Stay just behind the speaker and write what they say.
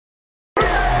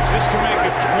this to make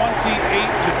it 28-3.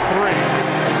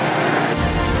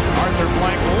 Arthur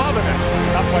Blank loving it,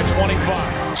 up by 25.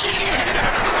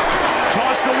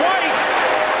 Toss to White.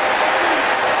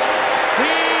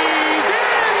 He's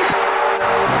in!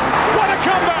 What a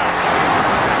comeback!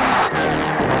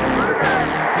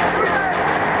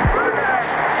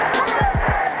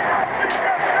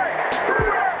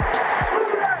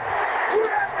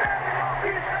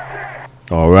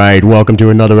 All right, welcome to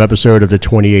another episode of the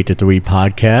 28-3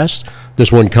 podcast.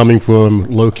 This one coming from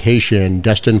location,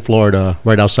 Destin, Florida,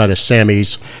 right outside of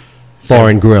Sammy's Bar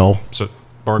and Grill. So,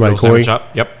 Bar and Right, Grill Corey? Sandwich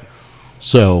Shop. Yep.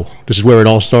 So this is where it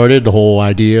all started, the whole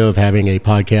idea of having a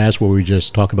podcast where we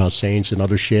just talk about Saints and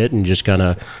other shit and just kind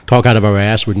of talk out of our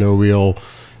ass with no real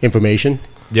information.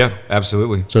 Yeah,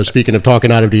 absolutely. So speaking of talking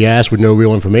out of the ass with no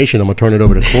real information, I'm going to turn it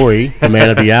over to Corey, the man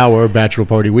of the hour, bachelor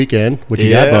party weekend. What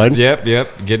you got, bud?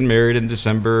 Yep. Getting married in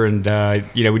December, and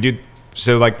we do.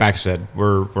 So, like Max said,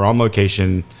 we're on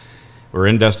location. We're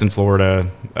in Destin,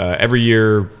 Florida. Every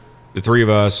year, the three of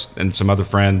us and some other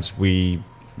friends, we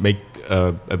make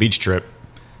a beach trip,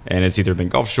 and it's either been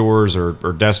Gulf Shores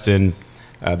or Destin.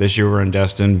 This year, we're in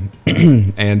Destin,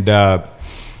 and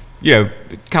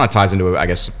it kind of ties into, I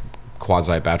guess,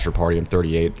 quasi bachelor party. I'm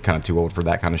 38, kind of too old for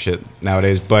that kind of shit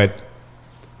nowadays. But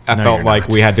I felt like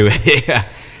we had to,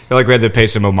 pay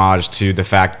some homage to the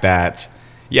fact that,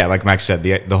 like Max said,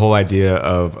 the whole idea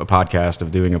of a podcast,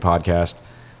 of doing a podcast.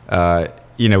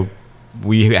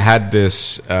 We had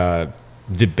this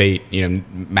debate.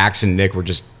 Max and Nick were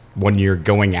just one year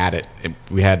going at it.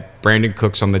 We had Brandin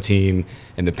Cooks on the team,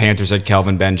 and the Panthers had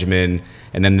Kelvin Benjamin,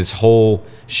 and then this whole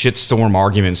shitstorm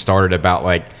argument started about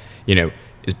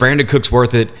is Brandin Cooks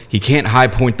worth it? He can't high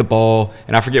point the ball.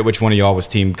 And I forget which one of y'all was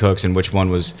Team Cooks and which one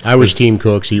was... I was Team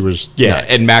Cooks. He was... Yeah,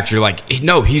 and Max, you're like,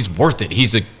 no, he's worth it.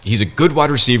 He's a good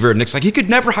wide receiver. And Nick's like, he could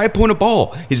never high point a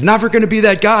ball. He's never going to be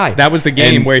that guy. That was the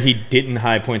game where he didn't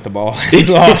high point the ball. He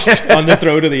lost on the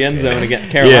throw to the end zone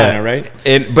against Carolina, right?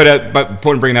 But the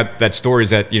point of bringing that story is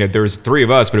that, there was three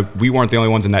of us, but we weren't the only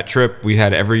ones in that trip. We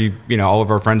had all of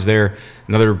our friends there,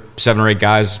 another 7 or 8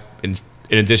 guys in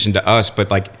addition to us,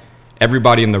 but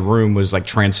everybody in the room was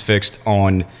transfixed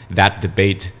on that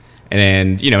debate.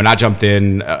 And and I jumped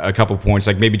in a couple points,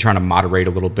 maybe trying to moderate a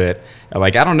little bit.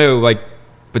 I don't know,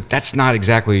 but that's not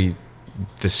exactly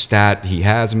the stat he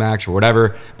has, Max, or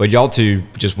whatever. But y'all two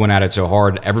just went at it so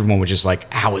hard. Everyone was just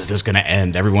like, how is this going to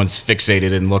end? Everyone's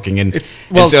fixated and looking. And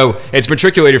so it's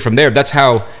matriculated from there. That's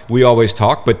how we always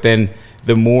talk. But then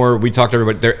the more we talked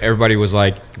to everybody was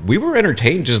like, we were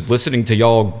entertained just listening to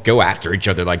y'all go after each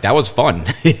other. That was fun,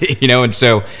 And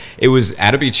so it was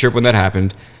at a beach trip when that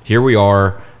happened. Here we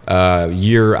are,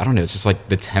 year, I don't know, it's just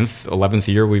the 10th,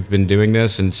 11th year we've been doing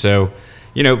this. And so,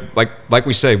 like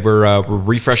we say, we're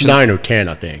refreshing. 9 or 10,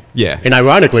 I think. Yeah. And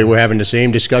ironically, we're having the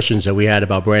same discussions that we had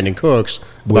about Brandin Cooks,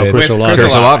 about Chris Olave.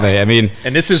 Chris Olave. I mean,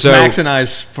 and this is Max and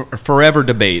I's forever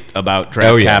debate about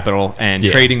draft capital and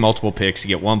trading multiple picks to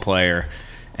get one player.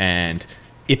 And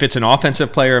if it's an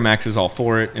offensive player, Max is all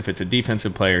for it. If it's a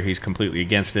defensive player, he's completely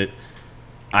against it.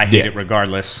 I hate it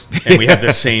regardless. And we have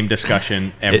the same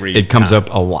discussion every time. It comes up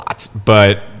a lot.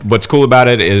 But what's cool about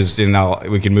it is,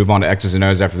 we can move on to X's and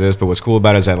O's after this, but what's cool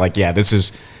about it is that, this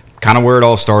is kind of where it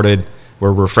all started.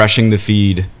 We're refreshing the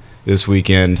feed this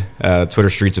weekend.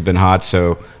 Twitter streets have been hot,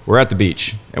 so we're at the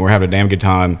beach, and we're having a damn good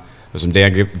time with some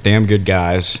damn good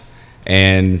guys,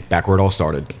 and back where it all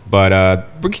started. But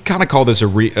we could kind of call this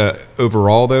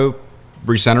overall, though,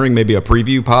 recentering, maybe a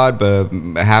preview pod, but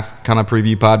a half kind of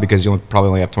preview pod, because you'll probably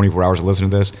only have 24 hours to listen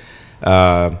to this.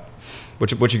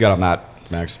 What you got on that,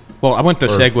 Max? Well, I want the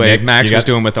segue Max was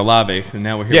doing with Olave, and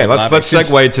now we're here. Yeah, let's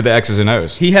segue to the X's and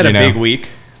O's. He had a big week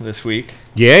this week.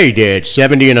 Yeah, he did.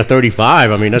 70 and a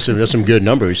 35. I mean, that's some good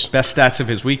numbers. Best stats of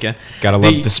his weekend. Gotta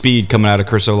love the speed coming out of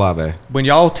Chris Olave. When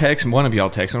y'all text, one of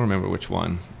y'all text, I don't remember which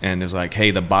one, and it was like,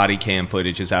 hey, the body cam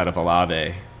footage is out of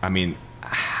Olave. I mean,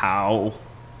 how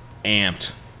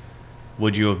amped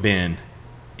would you have been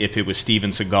if it was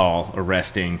Steven Seagal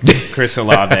arresting Chris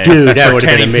Olave? Dude, that would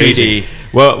have been amazing.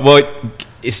 Well,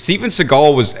 Steven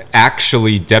Seagal was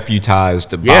actually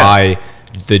deputized by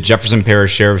the Jefferson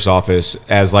Parish Sheriff's Office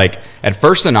as at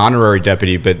first an honorary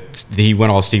deputy, but he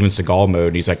went all Steven Seagal mode.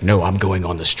 And he's like, no, I'm going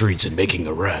on the streets and making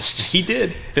arrests. He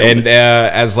did. And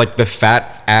as the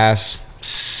fat ass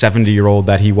 70-year-old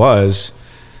that he was,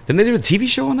 didn't they do a TV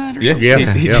show on that or something?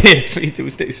 Yeah, he did.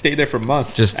 He stayed there for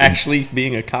months, just actually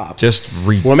being a cop.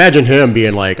 Well, imagine him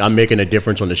being like, I'm making a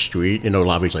difference on the street.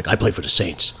 Olave's like, I play for the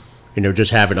Saints.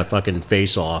 Just having a fucking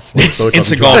face-off. And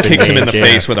Seagal kicks him in the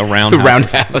face with a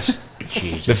roundhouse.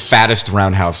 The fattest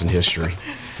roundhouse in history.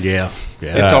 Yeah.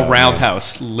 It's a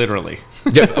roundhouse, literally.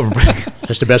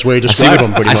 That's the best way to describe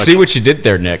him. Pretty much. I see what you did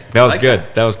there, Nick. That was good.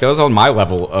 That was on my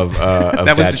level of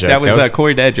that was dad joke. That was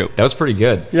Corey dad joke. That was pretty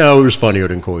good. Yeah, it was funnier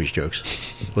than Corey's jokes.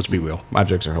 Let's be real. My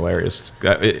jokes are hilarious.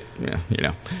 But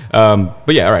yeah,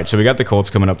 all right. So we got the Colts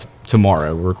coming up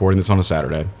tomorrow. We're recording this on a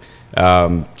Saturday. Do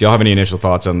y'all have any initial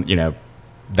thoughts on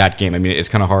that game? I mean, it's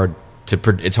kind of hard to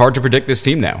predict this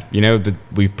team now.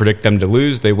 We predict them to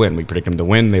lose, they win. We predict them to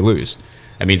win, they lose.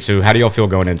 I mean, so how do y'all feel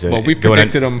going into? Well, we've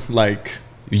predicted them like.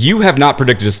 You have not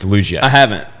predicted us to lose yet. I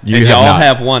haven't. Y'all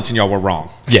have once, and y'all were wrong.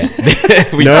 Yeah.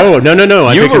 No.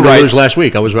 I picked them to lose last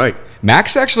week. I was right.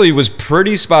 Max actually was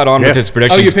pretty spot on with his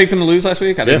prediction. Oh, you picked them to lose last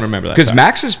week? I didn't remember that. Because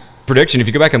Max's prediction, if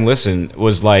you go back and listen,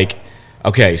 was like,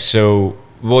 okay, so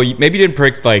maybe you didn't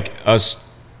predict like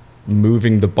us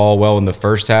moving the ball well in the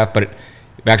first half, but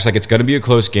Max like it's going to be a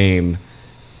close game.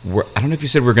 I don't know if you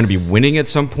said we're going to be winning at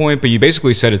some point, but you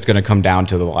basically said it's going to come down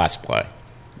to the last play.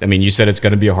 I mean, you said it's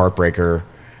going to be a heartbreaker,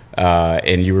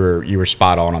 and you were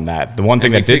spot on that. The one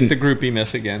thing that didn't the groupie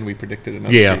miss again. We predicted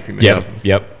another groupie miss.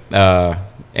 Yep.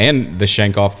 And the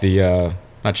shank off the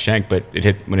not shank, but it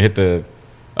hit the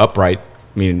upright.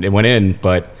 I mean, it went in,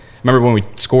 but I remember when we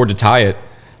scored to tie it.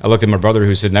 I looked at my brother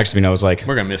who stood next to me, and I was like,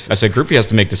 "We're gonna miss it." I said, "Groupie has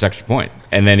to make this extra point,"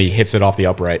 and then he hits it off the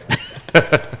upright.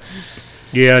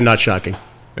 Yeah, not shocking.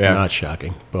 Yeah. Not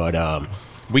shocking, but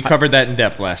we covered that in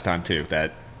depth last time too.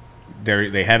 That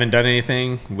they haven't done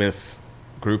anything with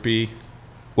groupie.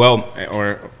 Well,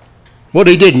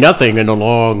 they did nothing in the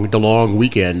long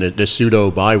weekend, the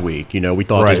pseudo bye week. We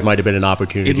thought this might have been an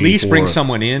opportunity. At least bring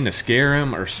someone in to scare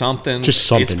him or something. Just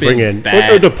something. Bring in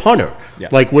or the punter. Yeah.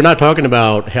 Like we're not talking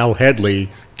about Hal Headley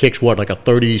kicks like a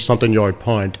 30-something yard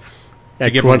punt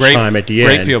at crunch time at the end.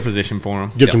 Great field position for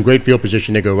him. Give them great field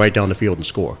position. They go right down the field and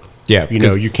score. Yeah,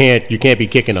 you can't be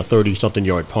kicking a 30-something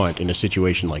yard punt in a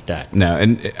situation like that. No,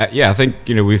 and I think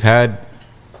we've had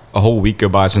a whole week go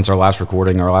by since our last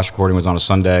recording. Our last recording was on a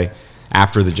Sunday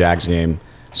after the Jags game,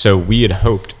 so we had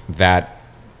hoped that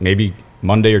maybe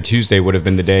Monday or Tuesday would have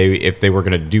been the day if they were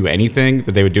going to do anything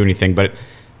that they would do anything. But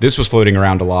this was floating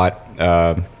around a lot.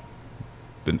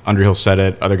 Underhill said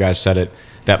it. Other guys said it.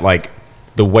 That like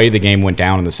the way the game went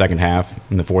down in the second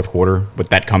half, in the fourth quarter, with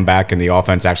that comeback and the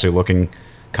offense actually looking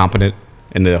competent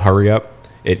in the hurry up,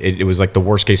 it was like the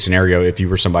worst case scenario if you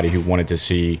were somebody who wanted to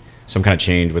see some kind of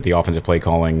change with the offensive play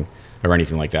calling or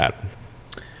anything like that.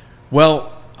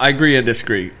 Well, I agree and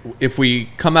disagree. If we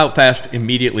come out fast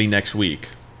immediately next week,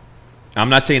 I'm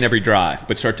not saying every drive,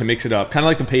 but start to mix it up, kind of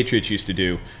like the Patriots used to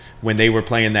do when they were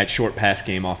playing that short pass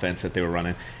game offense that they were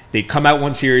running. They'd come out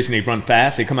one series and they'd run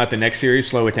fast. They'd come out the next series,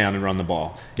 slow it down, and run the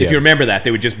ball. Yeah. If you remember that,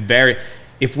 they would just vary.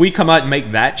 If we come out and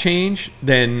make that change,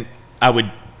 then I would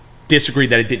disagree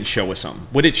that it didn't show us something.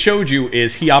 What it showed you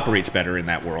is he operates better in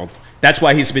that world. That's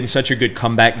why he's been such a good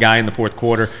comeback guy in the fourth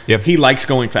quarter. Yep. He likes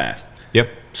going fast. Yep.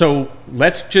 So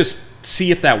let's just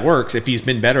see if that works, if he's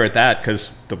been better at that,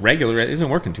 because the regular isn't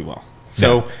working too well.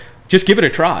 So just give it a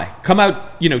try. Come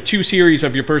out, 2 series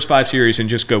of your first 5 series and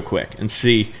just go quick and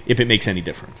see if it makes any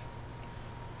difference.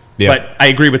 Yeah. But I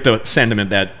agree with the sentiment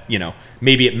that,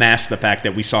 maybe it masks the fact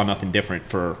that we saw nothing different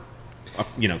for,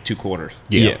 2 quarters.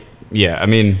 Yeah. I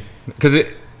mean, because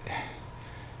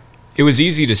it was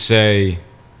easy to say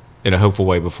in a hopeful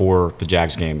way before the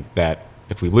Jags game that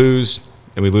if we lose,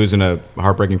 and we lose in a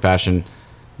heartbreaking fashion,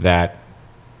 that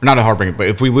 – not a heartbreaking, but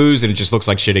if we lose and it just looks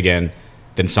like shit again,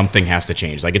 then something has to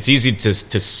change. Like, it's easy to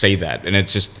say that, and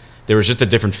it's just – there was just a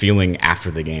different feeling after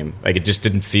the game. Like, it just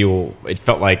didn't feel – it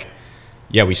felt like,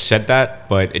 yeah, we said that,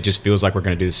 but it just feels like we're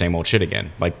going to do the same old shit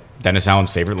again. Like Dennis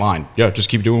Allen's favorite line, yeah, just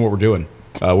keep doing what we're doing.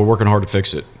 We're working hard to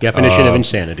fix it. Definition of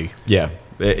insanity. Yeah.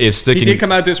 It's sticking. He did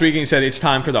come out this week and he said it's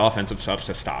time for the offensive stuff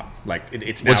to stop. Like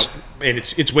it's now, and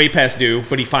it's way past due.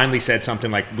 But he finally said something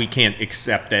like, "We can't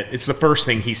accept that." It's the first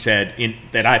thing he said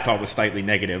that I thought was slightly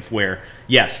negative. Where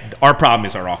yes, our problem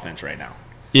is our offense right now.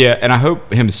 Yeah, and I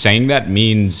hope him saying that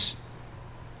means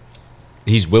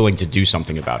he's willing to do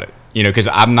something about it. Because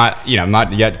I'm not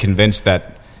yet convinced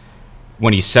that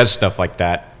when he says stuff like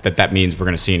that means we're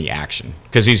going to see any action.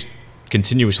 Because he's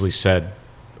continuously said,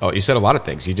 he said a lot of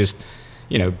things. He just.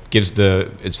 Gives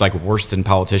it's like worse than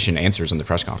politician answers in the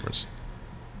press conference.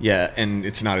 Yeah, and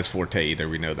it's not his forte either.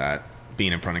 We know that,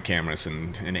 being in front of cameras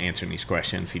and answering these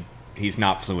questions. He's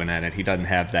not fluent at it. He doesn't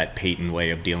have that Peyton way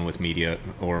of dealing with media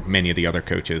or many of the other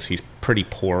coaches. He's pretty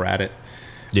poor at it.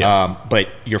 Yeah. But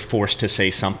you're forced to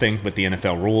say something with the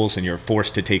NFL rules, and you're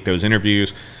forced to take those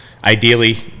interviews.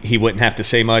 Ideally, he wouldn't have to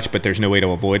say much, but there's no way to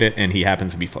avoid it, and he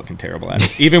happens to be fucking terrible at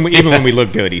it. Even when we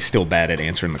look good, he's still bad at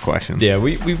answering the questions. Yeah,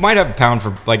 we might have a pound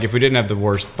for, like, if we didn't have the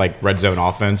worst, like, worst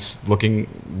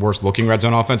looking red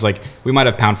zone offense, like, we might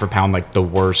have pound for pound, like, the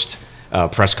worst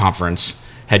press conference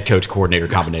head coach coordinator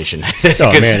combination.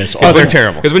 Oh man, it's they're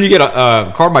terrible. Because when you get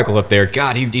Carmichael up there,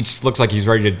 God, he just looks like he's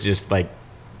ready to just like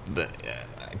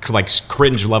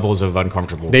cringe levels of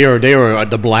uncomfortable. They are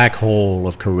the black hole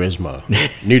of charisma.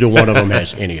 Neither one of them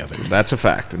has any of it. That's a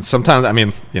fact. And sometimes, I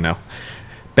mean,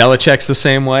 Belichick's the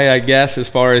same way, I guess, as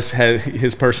far as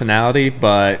his personality.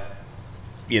 But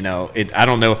I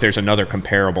don't know if there's another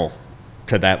comparable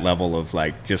to that level of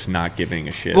like just not giving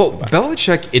a shit. Well,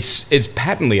 Belichick, it's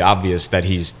patently obvious that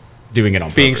he's doing it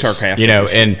on being purpose, sarcastic,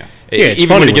 even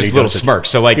when he gets a little smirk.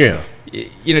 So like, do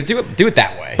it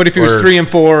that way. But if he was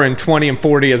 3-4 and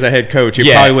 20-40 as a head coach,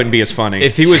 it probably wouldn't be as funny.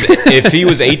 If he was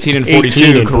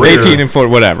 18-42 career, 18-40,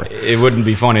 whatever, it wouldn't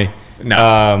be funny.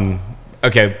 No.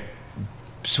 Okay,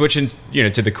 switching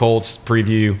to the Colts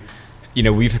preview.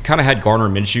 We've kind of had Gardner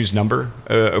Minshew's number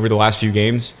over the last few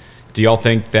games. Do y'all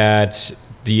think that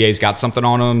DA's got something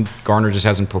on him? Garner just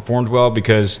hasn't performed well?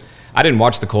 Because I didn't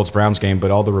watch the Colts-Browns game,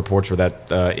 but all the reports were that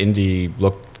Indy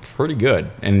looked pretty good.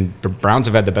 And the Browns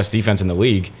have had the best defense in the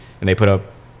league, and they put up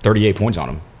 38 points on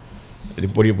them.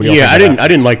 What do you think I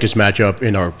didn't like this matchup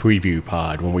in our preview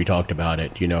pod when we talked about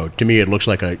it. To me, it looks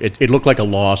like it looked like a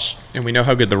loss. And we know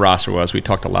how good the roster was. We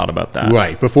talked a lot about that.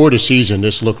 Right. Before the season,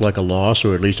 this looked like a loss,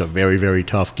 or at least a very, very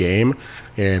tough game.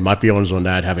 And my feelings on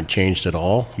that haven't changed at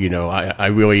all.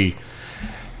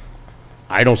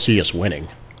 I don't see us winning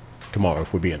tomorrow,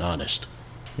 if we're being honest.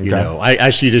 Okay. I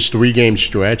see this 3-game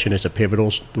stretch, and it's a pivotal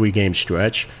 3-game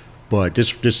stretch. But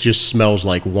this just smells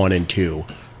like 1-2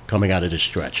 coming out of this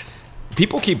stretch.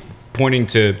 People keep pointing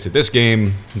to this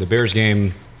game, the Bears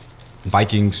game,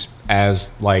 Vikings,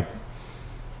 as like,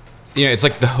 it's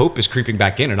like the hope is creeping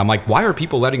back in. And I'm like, why are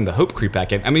people letting the hope creep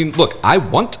back in? I mean, look, I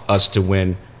want us to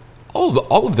win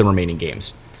all of the remaining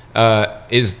games.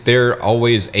 Is there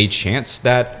always a chance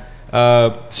that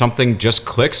something just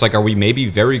clicks? Like, are we maybe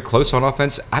very close on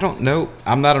offense? I don't know.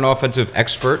 I'm not an offensive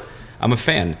expert. I'm a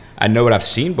fan. I know what I've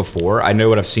seen before. I know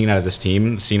what I've seen out of this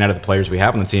team, seen out of the players we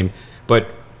have on the team. But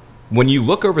when you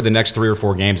look over the next 3 or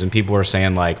 4 games and people are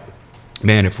saying like,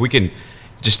 man, if we can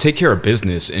just take care of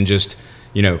business and just,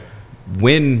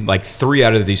 win like 3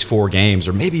 out of these 4 games,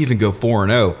 or maybe even go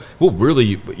 4-0, we'll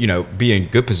really, be in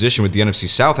good position with the NFC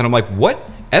South. And I'm like, what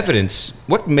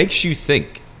makes you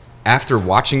think after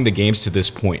watching the games to this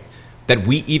point that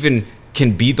we even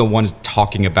can be the ones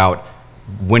talking about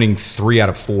winning 3 out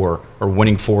of 4 or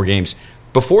winning 4 games?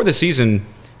 Before the season,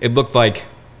 it looked like,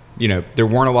 there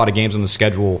weren't a lot of games on the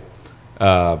schedule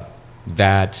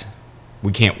that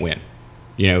we can't win.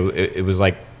 It was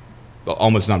like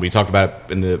almost none. We talked about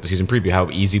it in the season preview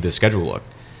how easy the schedule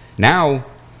looked. Now,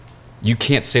 you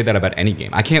can't say that about any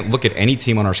game. I can't look at any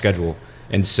team on our schedule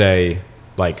and say,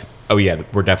 like, oh yeah,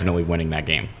 we're definitely winning that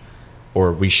game,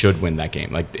 or we should win that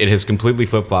game. Like, it has completely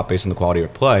flip-flopped based on the quality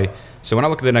of play. So when I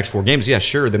look at the next 4 games, yeah,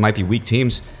 sure, there might be weak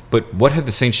teams, but what have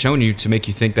the Saints shown you to make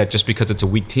you think that just because it's a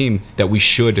weak team that we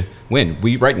should win?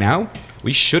 Right now,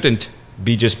 we shouldn't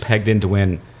be just pegged in to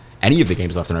win any of the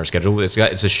games left on our schedule. It's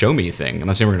a show-me thing. I'm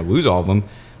not saying we're going to lose all of them,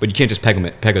 but you can't just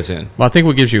peg us in. Well, I think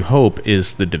what gives you hope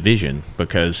is the division,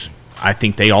 because I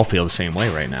think they all feel the same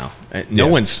way right now. No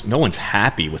one's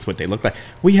happy with what they look like.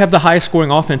 We have the highest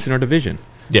scoring offense in our division.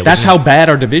 Yeah, that's how bad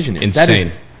our division is.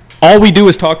 Insane. All we do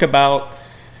is talk about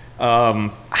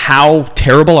how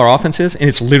terrible our offense is, and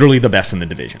it's literally the best in the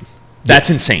division.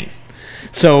 That's insane.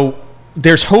 So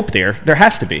there's hope there. There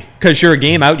has to be, because you're a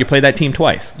game out. You play that team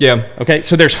twice. Yeah. Okay,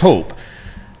 so there's hope.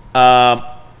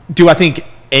 Do I think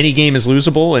any game is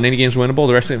losable and any game's winnable?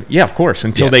 The rest of it, yeah, of course,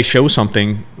 until they show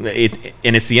something.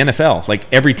 And it's the NFL.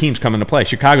 Like, every team's coming to play.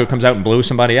 Chicago comes out and blows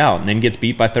somebody out and then gets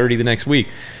beat by 30 the next week.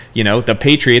 The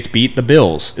Patriots beat the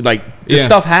Bills. Like, this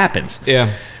stuff happens.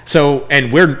 Yeah. So,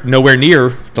 and we're nowhere near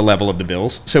the level of the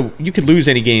Bills. So you could lose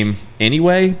any game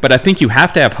anyway, but I think you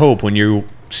have to have hope when you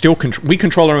still we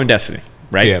control our own destiny,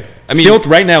 right? Yeah. I mean, still,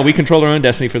 right now, we control our own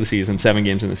destiny for the season, 7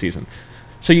 games in the season.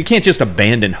 So you can't just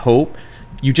abandon hope.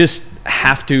 You just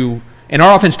have to, and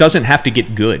our offense doesn't have to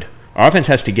get good. Our offense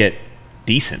has to get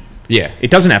decent. Yeah.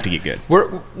 It doesn't have to get good.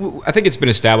 I think it's been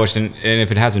established, and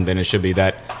if it hasn't been, it should be,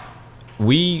 that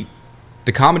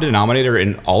the common denominator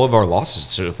in all of our losses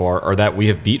so far are that we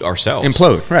have beat ourselves.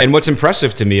 Implode, right. And what's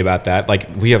impressive to me about that,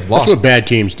 like, we have lost. That's what bad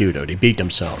teams do, though. They beat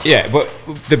themselves. Yeah, but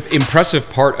the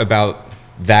impressive part about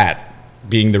that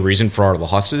being the reason for our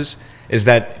losses is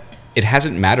that it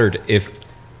hasn't mattered if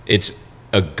it's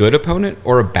a good opponent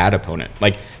or a bad opponent.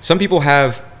 Like, some people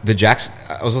have the Jacks.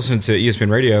 I was listening to ESPN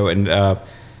Radio, and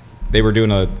they were doing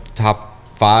a top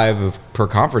 5 per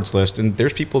conference list, and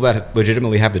there's people that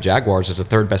legitimately have the Jaguars as the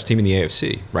 3rd best team in the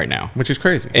AFC right now, which is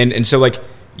crazy. And so, like,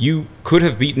 you could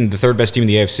have beaten the 3rd best team in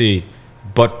the AFC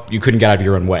but you couldn't get out of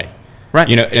your own way. Right.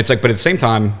 And it's like, but at the same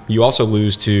time, you also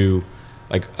lose to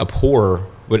like a poor,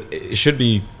 what it should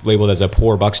be labeled as a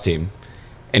poor Bucks team.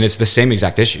 And it's the same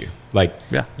exact issue. Like,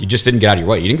 you just didn't get out of your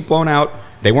way. You didn't get blown out.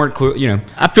 They weren't,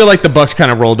 I feel like the Bucks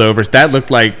kind of rolled over. That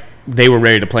looked like they were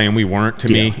ready to play and we weren't to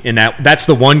me. And that's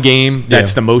the one game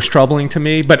that's the most troubling to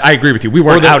me. But I agree with you. We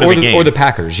weren't out of the game. Or the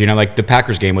Packers. Like the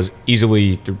Packers game was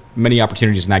easily many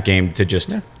opportunities in that game to just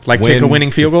kick a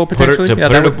winning field goal potentially.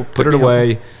 Put it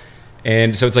away.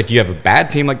 And so it's like you have a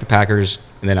bad team like the Packers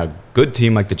and then a good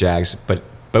team like the Jags. But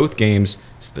both games,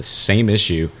 it's the same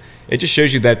issue. It just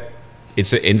shows you that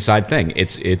it's an inside thing.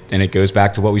 And it goes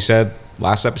back to what we said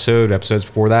last episodes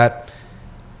before that.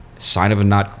 Sign of a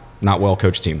not well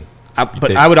coached team.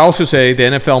 But I would also say the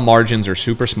NFL margins are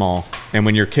super small, and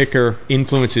when your kicker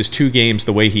influences 2 games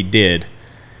the way he did,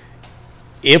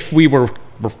 if we were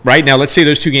right now, let's say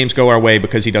those 2 games go our way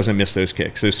because he doesn't miss those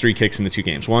kicks, those 3 kicks in the 2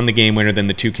 games, one the game winner, then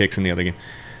the 2 kicks in the other game.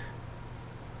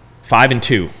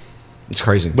 5-2. It's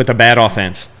crazy with a bad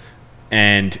offense.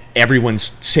 And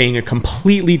everyone's saying a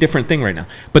completely different thing right now.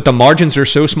 But the margins are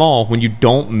so small when you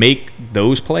don't make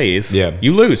those plays,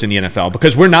 you lose in the NFL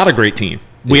because we're not a great team.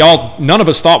 None of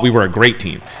us thought we were a great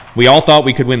team. We all thought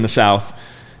we could win the South.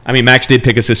 I mean, Max did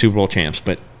pick us as Super Bowl champs,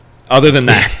 but other than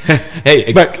that, hey,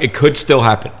 it could still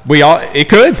happen. It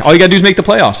could. All you got to do is make the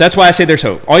playoffs. That's why I say there's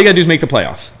hope. All you got to do is make the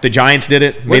playoffs. The Giants did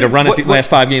it. Made a run at the last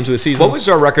 5 games of the season. What was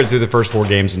our record through the first 4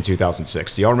 games in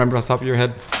 2006? Do y'all remember off the top of your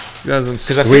head?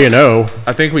 3-0.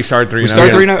 I think we started 3-0. We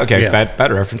started 3-0. Okay,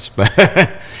 bad reference.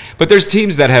 But there's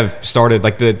teams that have started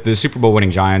like the Super Bowl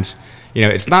winning Giants.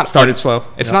 It's not started slow.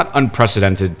 It's not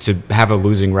unprecedented to have a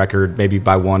losing record, maybe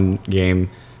by 1 game.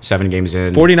 7 games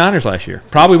in. 49ers last year.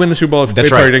 Probably win the Super Bowl if they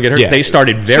didn't get hurt. Yeah. They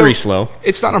started very slow.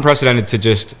 It's not unprecedented to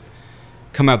just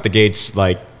come out the gates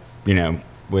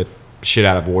with shit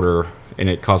out of order and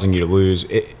it causing you to lose.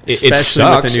 It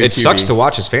sucks. It sucks to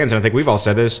watch as fans, and I think we've all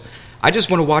said this. I just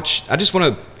want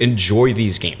to enjoy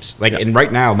these games. And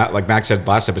right now, like Max said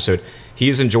last episode, he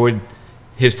has enjoyed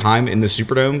his time in the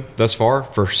Superdome thus far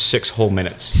for 6 whole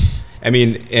minutes. I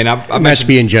mean, and That's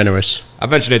being generous. I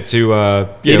mentioned it to.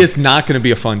 It is not going to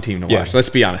be a fun team to watch. Yeah. Let's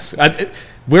be honest.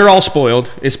 We're all spoiled,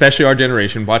 especially our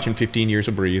generation, watching 15 years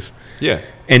of Breeze. Yeah.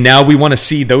 And now we want to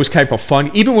see those type of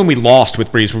fun. Even when we lost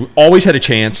with Breeze, we always had a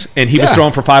chance, and he was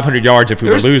throwing for 500 yards if we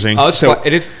were losing.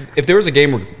 And if there was a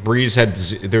game where Breeze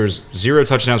there was 0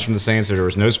 touchdowns from the Saints, or there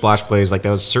was no splash plays, that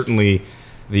was certainly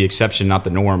the exception, not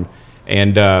the norm.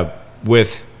 And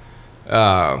with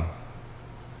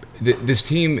this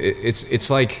team, it's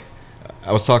like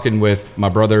I was talking with my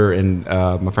brother and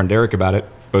my friend Derek about it,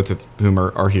 both of whom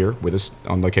are here with us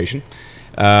on location,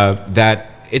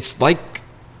 that it's like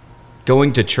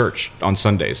going to church on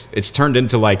Sundays. It's turned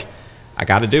into like, I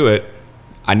got to do it.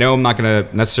 I know I'm not going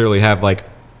to necessarily have like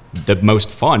the most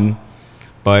fun,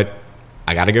 but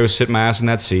I got to go sit my ass in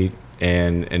that seat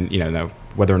and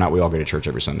whether or not we all go to church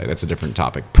every Sunday, that's a different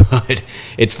topic. But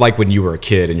it's like when you were a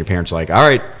kid and your parents are like, all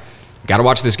right, got to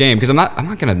watch this game, because I'm not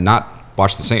going to not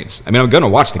watch the Saints. I mean, I'm going to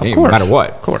watch the game no matter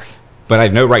what. Of course. But I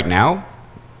know right now,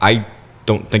 I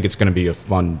don't think it's going to be a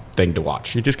fun thing to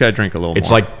watch. You just got to drink a little more.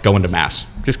 It's like going to mass.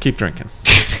 Just keep drinking.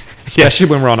 Especially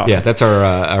when we're on offense. Yeah, that's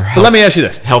our health, but let me ask you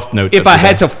this. Health note. If I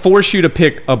had to force you to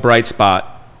pick a bright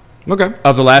spot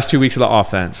of the last 2 weeks of the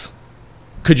offense,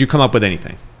 could you come up with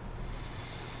anything?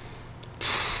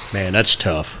 Man, that's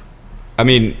tough. I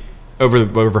mean,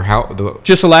 over how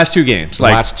just the last 2 games. The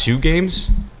last 2 games?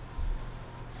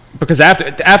 Because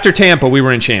after Tampa, we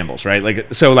were in shambles,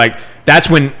 right? So that's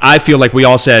when I feel like we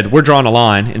all said we're drawing a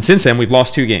line, and since then we've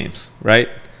lost 2 games, right?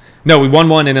 No, we won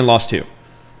 1 and then lost 2.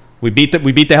 We beat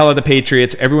the hell out of the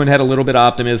Patriots. Everyone had a little bit of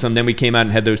optimism. Then we came out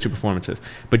and had those 2 performances.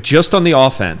 But just on the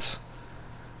offense,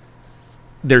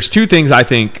 there's 2 things I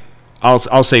think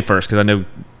I'll say first, because I know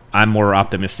I'm more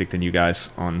optimistic than you guys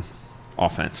on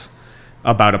offense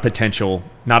about a potential,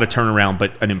 not a turnaround,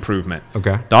 but an improvement.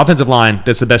 Okay. The offensive line,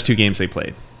 that's the best 2 games they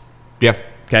played. Yeah.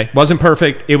 Okay. Wasn't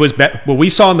perfect. It was what we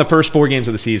saw in the first 4 games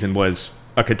of the season was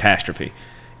a catastrophe.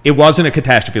 It wasn't a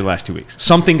catastrophe the last 2 weeks.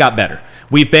 Something got better.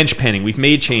 We've bench penning. We've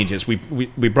made changes. We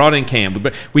brought in Cam.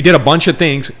 We did a bunch of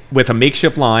things with a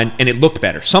makeshift line, and it looked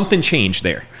better. Something changed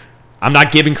there. I'm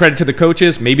not giving credit to the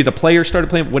coaches. Maybe the players started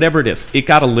playing. Whatever it is, it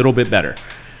got a little bit better.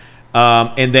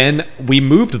 And then we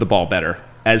moved the ball better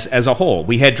as a whole.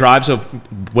 We had drives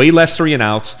of way less 3 and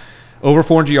outs, over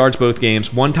 400 yards both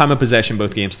games, 1 time of possession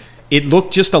both games. It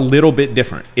looked just a little bit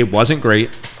different. It wasn't great.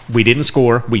 We didn't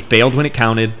score. We failed when it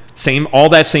counted. All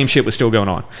that same shit was still going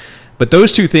on. But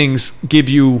those 2 things give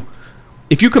you,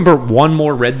 if you convert 1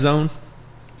 more red zone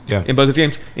in both of the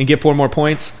games and get 4 more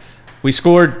points, we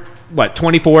scored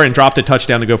 24 and dropped a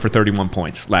touchdown to go for 31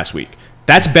 points last week.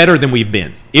 That's better than we've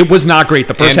been. It was not great.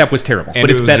 The first half was terrible, but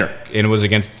it's better. And it was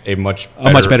against a much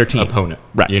better team opponent,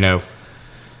 right?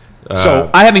 So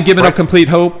I haven't given up complete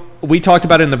hope. We talked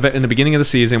about it in the beginning of the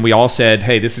season. We all said,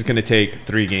 "Hey, this is going to take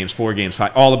 3 games, 4 games,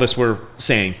 5." All of us were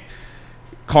saying,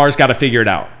 "Carr's got to figure it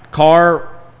out." Carr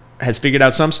has figured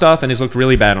out some stuff and has looked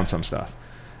really bad on some stuff.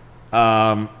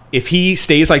 If he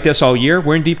stays like this all year,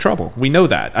 we're in deep trouble. We know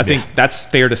that. I think that's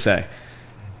fair to say.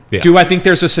 Yeah. Do I think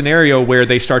there's a scenario where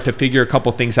they start to figure a couple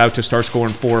things out to start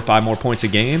scoring 4 or 5 more points a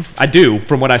game? I do,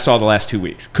 from what I saw the last 2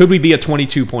 weeks. Could we be a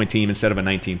 22-point team instead of a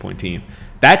 19-point team?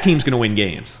 That team's going to win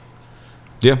games.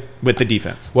 Yeah. With the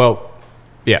defense. Well,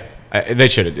 yeah, they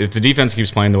should. If the defense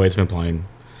keeps playing the way it's been playing.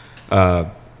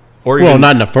 Not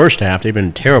in the first half. They've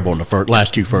been terrible in the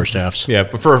last 2 first halves. Yeah,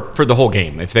 but for the whole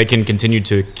game. If they can continue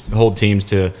to hold teams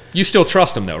to... You still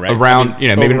trust them, though, right? Around,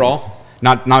 maybe... Overall?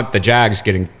 Not the Jags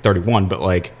getting 31, but,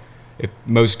 like... If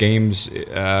most games,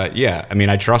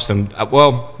 I trust them.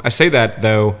 I say that,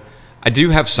 though, I do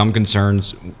have some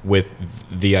concerns with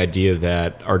the idea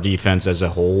that our defense as a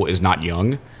whole is not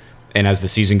young. And as the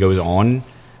season goes on,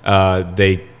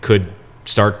 they could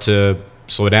start to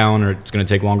slow down, or it's going to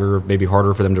take longer, maybe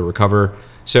harder for them to recover.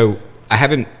 So I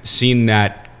haven't seen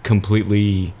that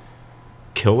completely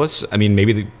kill us. I mean,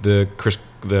 maybe the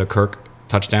Kirk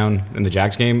touchdown in the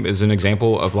Jags game is an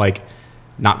example of, like,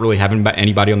 not really having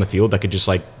anybody on the field that could just,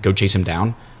 like, go chase him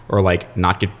down or, like,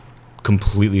 not get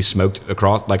completely smoked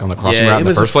across, like, on the crossing route in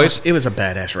the first place. It was a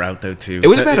badass route, though, too. It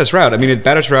was a badass route.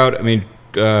 I mean,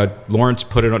 Lawrence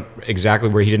put it on exactly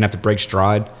where he didn't have to break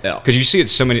stride. Because you see it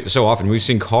so often. We've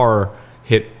seen Carr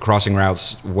hit crossing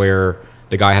routes where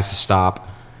the guy has to stop,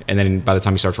 and then by the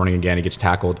time he starts running again, he gets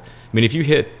tackled. I mean, if you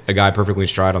hit a guy perfectly in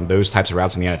stride on those types of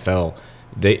routes in the NFL,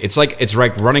 it's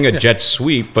like running a jet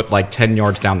sweep, but like 10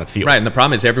 yards down the field. Right, and the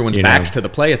problem is everyone's backs to the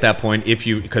play at that point.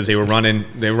 Because they were running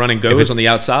goes on the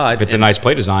outside. If it's a nice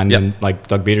play design, then like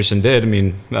Doug Peterson did. I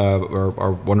mean,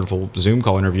 our wonderful Zoom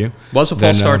call interview was a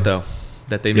false start though.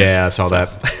 That they missed. Yeah, I saw that.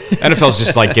 NFL's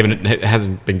just like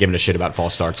hasn't been giving a shit about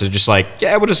false starts. They're just like,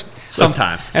 we'll just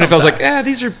sometimes. NFL's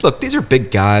like, these are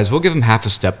big guys. We'll give them half a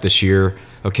step this year.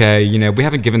 Okay, we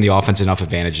haven't given the offense enough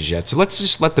advantages yet, so let's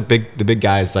just let the big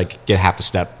guys like get half a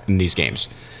step in these games.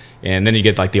 And then you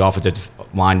get like the offensive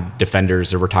line defenders,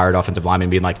 the retired offensive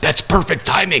linemen being like, "That's perfect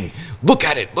timing. Look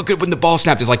at it. Look at when the ball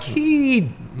snapped." It's like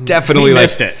he definitely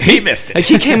missed it. He missed it. Like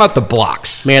he came out the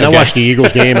blocks. Man, okay. I watched the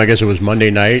Eagles game. I guess it was Monday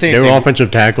night. Their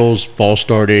offensive tackles false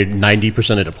started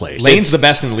 90% of the plays. Lane's the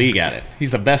best in the league at it.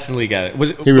 He's the best in the league at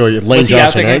it. Lane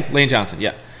Johnson, right? Lane Johnson,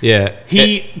 yeah. Yeah.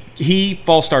 He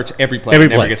false starts every play. Every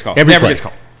never play. Gets called. Every never play. Gets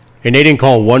called. And they didn't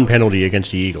call one penalty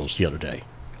against the Eagles the other day.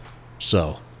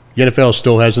 So the NFL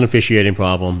still has an officiating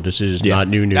problem. This is not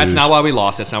new news. That's not why we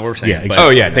lost. That's not what we're saying. Yeah,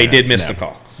 exactly. They did miss the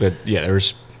call.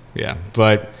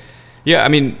 But I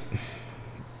mean,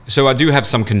 so I do have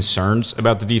some concerns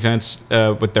about the defense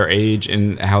with their age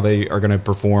and how they are going to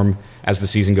perform as the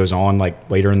season goes on, like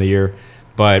later in the year.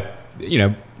 But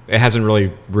it hasn't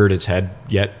really reared its head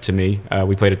yet to me.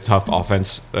 We played a tough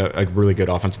offense, a really good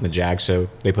offense in the Jags, so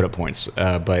they put up points.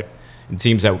 But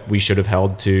teams that we should have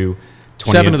held to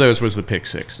 20. 7 of those was the pick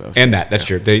 6, though. And that's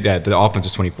true. The offense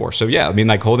is 24. So, I mean,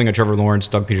 like holding a Trevor Lawrence,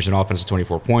 Doug Peterson offense to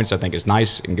 24 points, I think is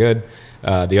nice and good.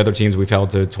 The other teams we've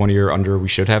held to 20 or under, we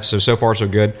should have. So far, so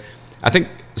good. I think,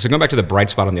 so going back to the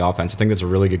bright spot on the offense, I think that's a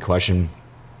really good question.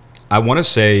 I want to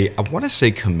say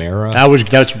Kamara.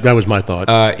 That was my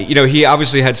thought. He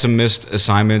obviously had some missed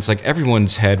assignments. Like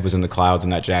everyone's head was in the clouds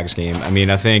in that Jags game. I mean,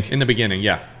 I think in the beginning,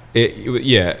 yeah.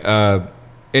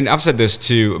 And I've said this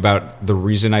too about the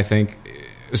reason I think.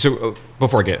 So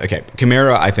before I get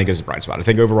Kamara, I think is a bright spot. I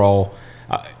think overall,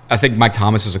 I think Mike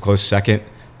Thomas is a close second,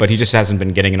 but he just hasn't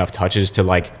been getting enough touches to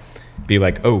like be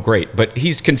like, oh great. But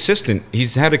he's consistent.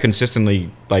 He's had a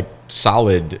consistently like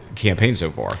solid campaign so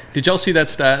far. Did y'all see that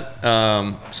stat?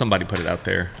 Somebody put it out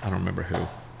there. I don't remember who.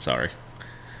 Sorry.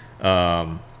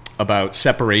 About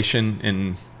separation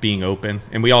and being open.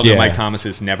 And we all know Mike Thomas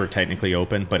is never technically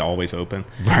open, but always open.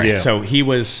 Right. Yeah. So he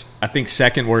was, I think,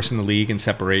 second worst in the league in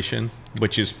separation,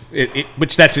 which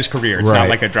that's his career. It's not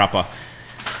like a drop-off.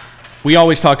 We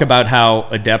always talk about how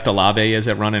adept Olave is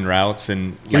at running routes,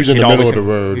 and he was in the middle of the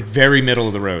road, very middle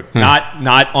of the road,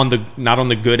 not on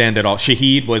the good end at all.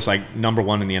 Shaheed was like number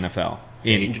 1 in the NFL.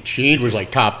 Shaheed was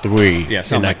like top 3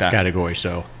 in that category.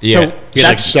 So he had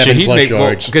like 7+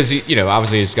 yards because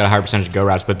obviously he's got a higher percentage of go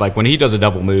routes, but like when he does a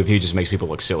double move, he just makes people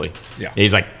look silly. Yeah,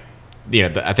 he's like,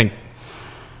 I think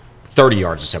 30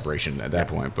 yards of separation at that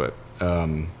point. But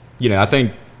I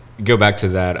think go back to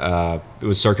that, it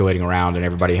was circulating around and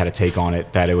everybody had a take on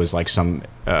it, that it was like some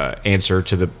answer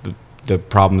to the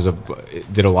problems of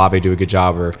did Olave do a good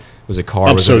job, or was it Carr?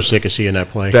 I'm so sick of seeing that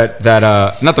play. That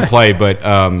not the play, but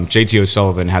JT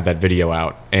O'Sullivan had that video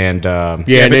out, and and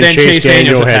then Chase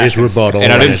Daniel had his rebuttal,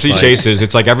 and I didn't see Chase's.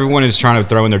 It's like everyone is trying to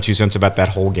throw in their 2 cents about that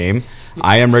whole game.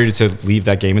 I am ready to leave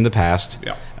that game in the past.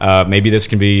 Yeah. Maybe this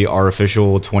can be our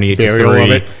official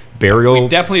 28-3 burial we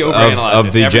definitely overanalyze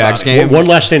of the Jags game. One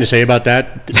last thing to say about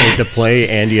that, the play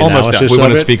and the analysis We want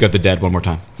to of it. speak of the dead one more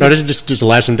time. No, this is just the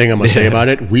last thing I'm going to say about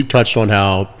it. We've touched on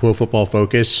how Pro Football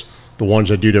Focus, the ones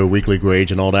that do their weekly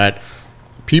grades and all that,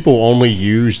 people only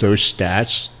use those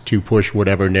stats to push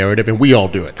whatever narrative, and we all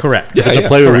do it. Correct. If it's a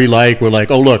player we like, we're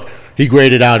like, oh, look, he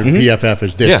graded out in PFF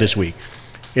as this week.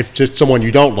 If it's someone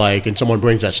you don't like and someone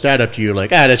brings that stat up to you, like,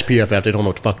 that's PFF, they don't know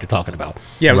what the fuck they're talking about.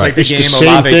 Yeah, it was like the It's game the same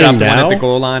Olave thing dropped now. one at the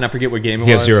goal line. I forget what game it was.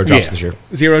 He has 0 drops this year.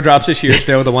 0 drops this year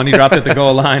still, the one he dropped at the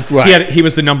goal line. Right. He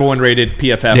was the number 1 rated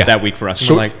PFF that week for us. And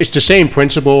So we're like, it's the same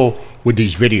principle with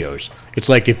these videos. It's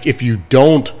like if you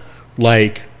don't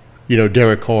like,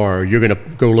 Derek Carr, you're going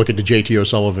to go look at the JT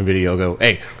O'Sullivan video, go,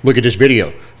 hey, look at this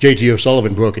video. JT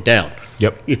O'Sullivan broke it down.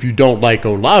 Yep. If you don't like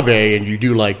Olave and you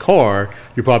do like Carr,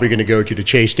 you're probably going to go to the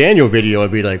Chase Daniel video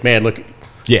and be like, man, look,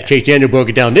 Chase Daniel broke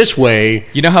it down this way.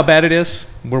 you know how bad it is?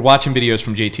 We're watching videos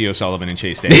from JT O'Sullivan and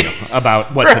Chase Daniel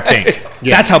about what to think.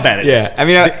 Yeah. That's how bad it is. Yeah, I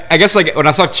mean, I guess like when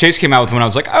I saw Chase came out with one, I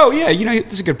was like, oh yeah,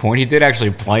 this is a good point. He did actually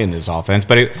play in this offense,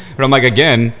 but I'm like,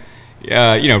 again,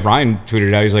 Ryan tweeted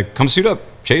it out. He's like, come suit up,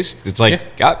 Chase. It's like,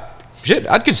 shit,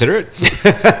 I'd consider it.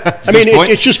 I mean,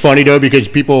 it's just funny, though, because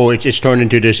it's turned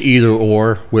into this either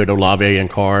or with Olave and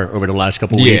Carr over the last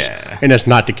couple of weeks. And that's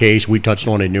not the case. We touched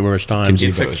on it numerous times,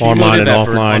 online and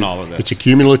offline. It's a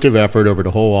cumulative effort over the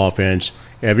whole offense.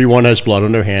 Everyone has blood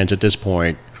on their hands at this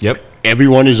point. Yep.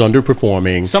 Everyone is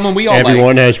underperforming. Someone we all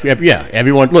everyone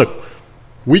everyone. Look,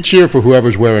 we cheer for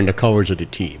whoever's wearing the colors of the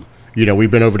team.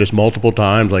 We've been over this multiple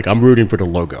times. Like, I'm rooting for the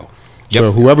logo. Yep.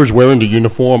 So whoever's wearing the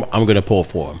uniform, I'm going to pull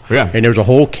for him. Yeah. And there's a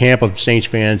whole camp of Saints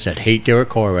fans that hate Derek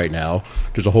Carr right now.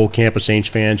 There's a whole camp of Saints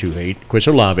fans who hate Chris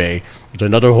Olave. There's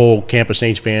another whole camp of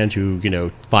Saints fans who,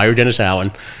 fire Dennis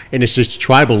Allen. And it's this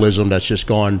tribalism that's just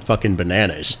gone fucking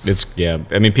bananas.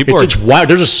 I mean, it's wild.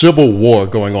 There's a civil war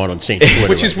going on Saints Twitter.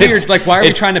 Which is weird. Like, why are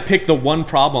we trying to pick the one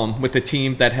problem with the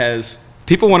team that has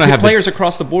people want to have players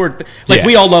across the board? Like,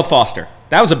 we all love Foster.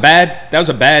 That was a bad drop. It was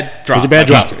a bad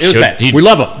drop. It was bad. We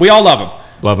love him. We all love him.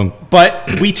 Love him. But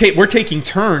we're taking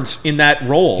turns in that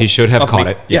role. He should have caught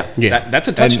it. Yeah. That's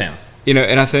a touchdown.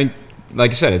 And I think,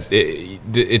 like I said,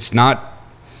 it's not.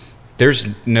 There's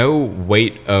no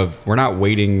weight of. We're not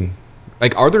waiting.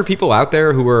 Like, are there people out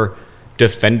there who are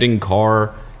defending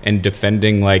Carr and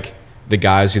defending like the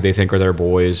guys who they think are their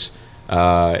boys?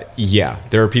 Yeah,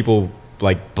 there are people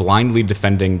like blindly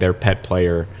defending their pet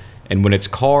player, and when it's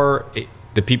Carr,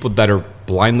 the people that are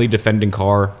blindly defending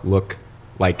Carr look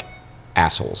like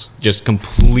assholes, just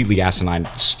completely asinine,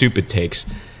 stupid takes,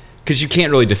 because you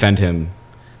can't really defend him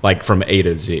like from A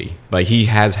to Z. Like, he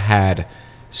has had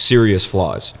serious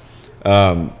flaws.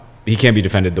 He can't be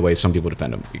defended the way some people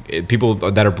defend him. People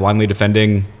that are blindly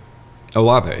defending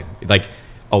Olave, like,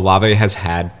 Olave has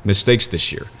had mistakes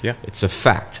this year. Yeah, it's a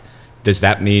fact. Does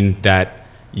that mean that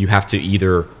you have to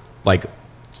either like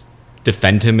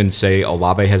defend him and say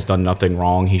Olave has done nothing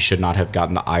wrong, he should not have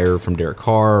gotten the ire from Derek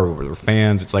Carr or the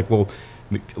fans? It's like, well,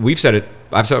 we've said it.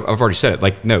 I've already said it.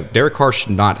 Like, no, Derek Carr should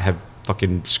not have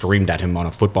fucking screamed at him on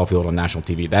a football field on national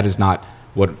TV. That is not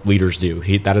what leaders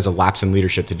do. That is a lapse in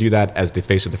leadership to do that as the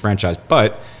face of the franchise.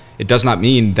 But it does not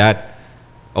mean that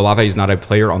Olave is not a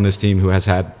player on this team who has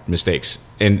had mistakes.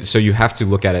 And so you have to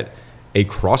look at it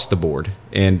across the board.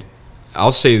 And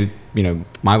I'll say,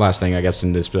 my last thing, I guess,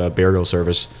 in this burial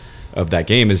service of that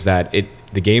game is that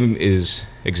the game is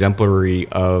exemplary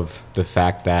of the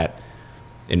fact that,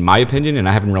 in my opinion, and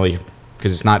I haven't really,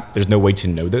 because there's no way to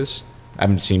know this, I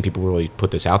haven't seen people really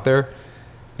put this out there,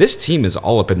 this team is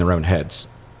all up in their own heads.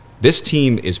 This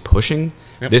team is pushing.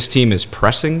 Yep. This team is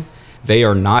pressing. They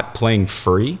are not playing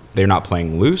free. They're not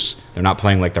playing loose. They're not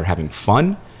playing like they're having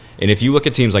fun. And if you look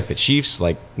at teams like the Chiefs,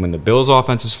 like when the Bills'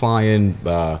 offense is flying,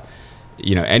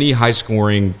 any high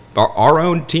scoring, our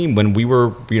own team when we were,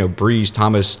 Breeze,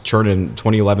 Thomas, Chernin,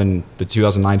 2011, the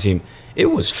 2009 team, it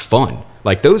was fun.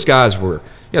 Like, those guys were,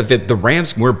 the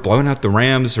Rams were blowing out the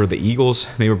Rams, or the Eagles.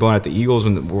 They were blowing out the Eagles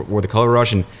when were the color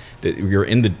rush, and you're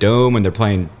in the dome and they're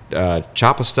playing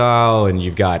Choppa style, and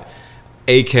you've got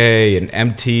AK and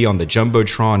MT on the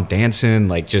Jumbotron dancing,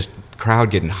 like, just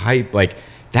crowd getting hyped. Like,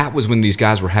 that was when these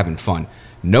guys were having fun.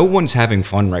 No one's having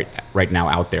fun right now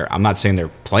out there. I'm not saying they're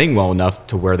playing well enough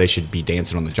to where they should be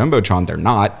dancing on the Jumbotron. They're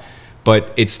not.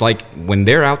 But it's like when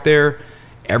they're out there,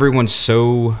 everyone's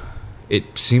so –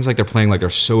 it seems like they're playing like they're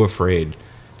so afraid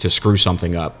to screw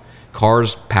something up.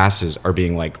 Carr's passes are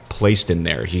being, like, placed in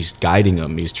there. He's guiding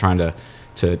them. He's trying to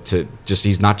just –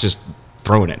 he's not just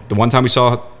throwing it. The one time we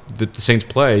saw the Saints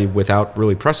play without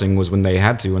really pressing was when they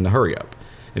had to in the hurry-up.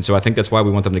 And so I think that's why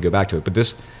we want them to go back to it. But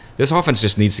this offense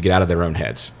just needs to get out of their own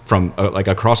heads from like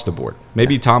across the board.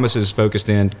 Maybe Thomas is focused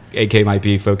in, AK might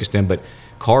be focused in, but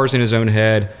Carr's in his own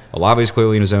head. Olave's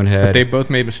clearly in his own head. But they both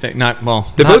made mistakes.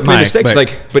 They both made mistakes.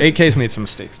 But AK's made some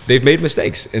mistakes. They've made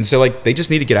mistakes, and so like they just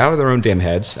need to get out of their own damn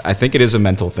heads. I think it is a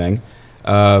mental thing,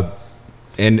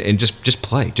 and just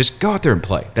play. Just go out there and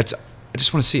play. I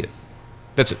just want to see it.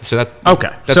 That's it. So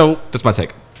that's my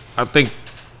take. I think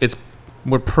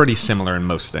we're pretty similar in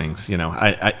most things,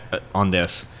 I on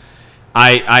this.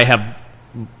 I have,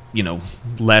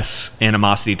 less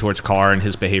animosity towards Carr and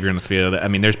his behavior in the field. I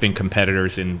mean, there's been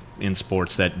competitors in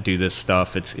sports that do this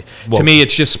stuff. To me,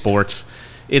 it's just sports.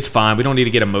 It's fine. We don't need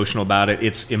to get emotional about it.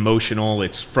 It's emotional.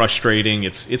 It's frustrating.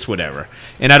 It's whatever.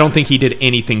 And I don't think he did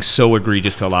anything so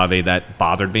egregious to Olave that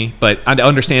bothered me. But I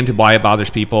understand why it bothers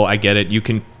people. I get it. You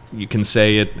can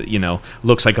say it,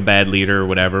 looks like a bad leader or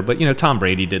whatever. But, Tom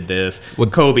Brady did this.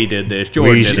 Kobe did this.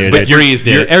 Jordan Breeze did it. Breeze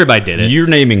did it. Everybody did it. You're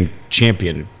naming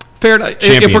champion. Fair.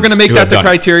 If we're going to make that the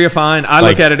criteria, fine. I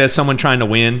look at it as someone trying to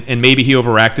win, and maybe he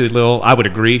overreacted a little. I would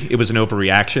agree. It was an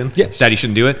overreaction. Yes. That he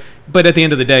shouldn't do it. But at the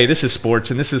end of the day, this is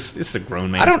sports, and this is a grown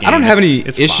man's game. I don't have any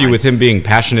issue fine. with him being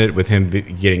passionate, with him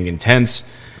getting intense.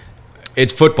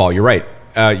 It's football. You're right.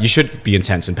 You should be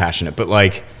intense and passionate. But,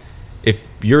 like, if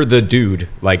you're the dude,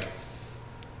 like,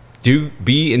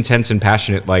 be intense and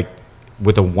passionate, like,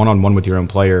 with a one-on-one with your own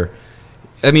player.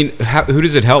 I mean, who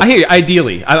does it help? I hear you.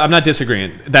 Ideally, I'm not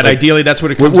disagreeing. Ideally, that's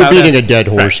what it comes we're out beating as. a dead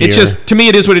horse here. It's just, to me,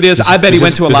 it is what it is. I bet he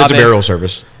went to Olave. This is a burial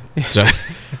service. So.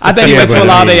 I bet he went to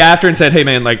Olave after and said, "Hey,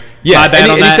 man, like, my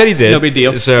bad on that. He said he did. No big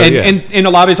deal." So, and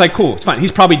Olave's like, "Cool, it's fine."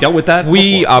 He's probably dealt with that.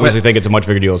 We obviously think it's a much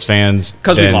bigger deal as fans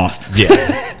because we lost.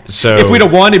 Yeah. So if we'd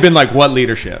have won, it'd been like, what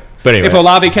leadership? But anyway, if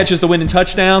Olave catches the winning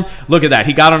touchdown, look at that.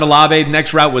 He got on Olave. The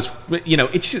next route was,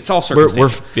 it's all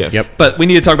circumstantial. Yep. But we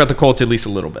need to talk about the Colts at least a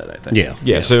little bit, I think.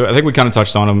 Yeah. So I think we kind of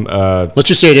touched on them. Let's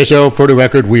just say this, though, for the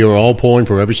record, we are all pulling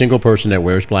for every single person that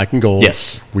wears black and gold.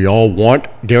 Yes. We all want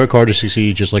Derek Carr to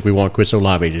succeed just like we want Chris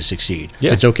Olave to succeed.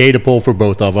 Yeah. It's okay to pull for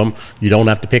both of them. You don't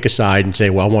have to pick a side and say,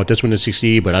 well, I want this one to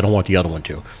succeed, but I don't want the other one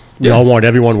to. We all want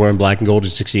everyone wearing black and gold to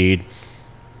succeed.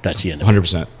 That's the end of it.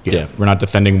 100%. Yeah. We're not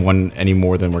defending one any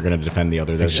more than we're going to defend the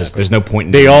other. There's no point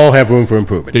in They all have room for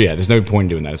improvement. Yeah, there's no point in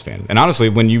doing that as a fan. And honestly,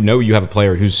 when you have a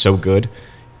player who's so good,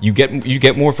 you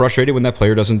get more frustrated when that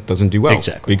player doesn't do well.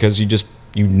 Exactly. Because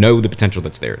you know the potential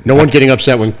that's there. No one's getting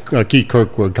upset when Keith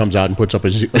Kirkwood comes out and puts up a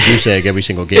goose egg every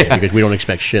single game because we don't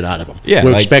expect shit out of him. Yeah,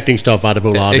 we're expecting stuff out of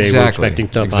Olave. Exactly. We're expecting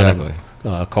stuff out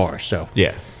of Carr. So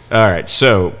yeah. All right.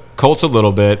 So Colts a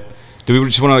little bit. Do we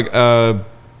just want to?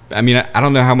 I mean, I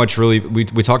don't know how much really we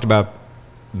talked about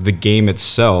the game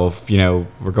itself.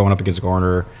 We're going up against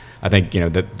Garner. I think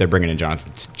that they're bringing in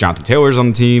Jonathan Taylor's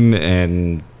on the team,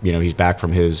 and he's back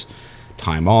from his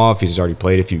time off. He's already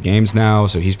played a few games now,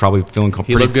 so he's probably feeling.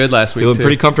 He looked good last week. Feeling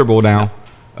pretty comfortable now,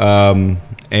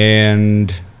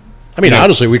 and. I mean,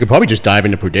 honestly, we could probably just dive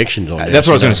into predictions on this. That's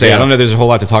what I was going to say. I don't know. There's a whole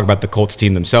lot to talk about the Colts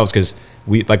team themselves because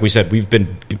like we said, we've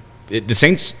been. The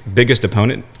Saints' biggest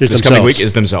opponent this coming week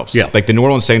is themselves. Yeah. Like the New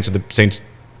Orleans Saints are the Saints'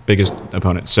 biggest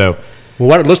opponent. So,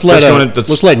 let's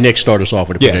let Nick start us off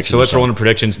with a prediction. So let's roll into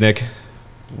predictions, Nick.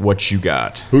 What you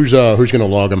got? Who's going to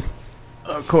log him?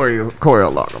 Corey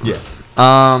will log him. Yeah.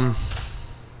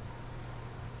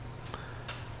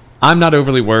 I'm not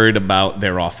overly worried about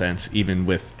their offense, even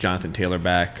with Jonathan Taylor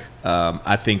back.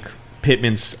 I think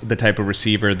Pittman's the type of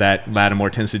receiver that Lattimore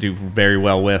tends to do very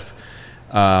well with.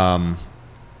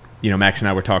 Max and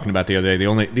I were talking about the other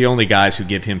day. The only guys who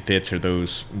give him fits are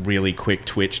those really quick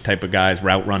twitch type of guys,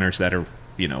 route runners that are,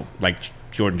 like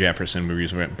Jordan Jefferson,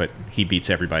 but he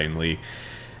beats everybody in the league.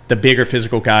 The bigger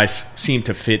physical guys seem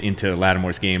to fit into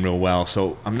Lattimore's game real well,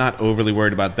 so I'm not overly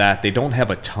worried about that. They don't have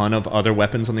a ton of other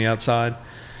weapons on the outside.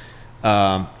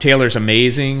 Taylor's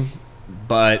amazing,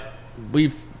 but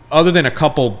other than a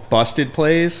couple busted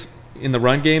plays in the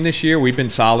run game this year, we've been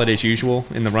solid as usual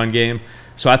in the run game.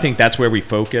 So I think that's where we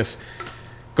focus.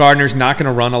 Gardner's not going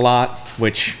to run a lot,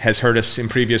 which has hurt us in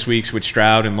previous weeks with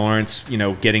Stroud and Lawrence,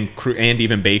 getting and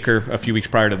even Baker a few weeks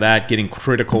prior to that, getting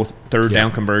critical third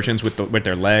down conversions with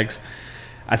their legs.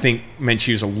 I think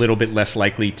Minshew's a little bit less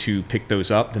likely to pick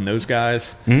those up than those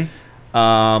guys.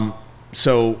 Mm-hmm.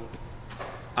 So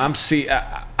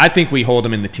I think we hold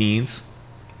them in the teens.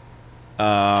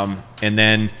 And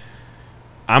then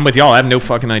I'm with y'all. I have no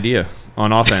fucking idea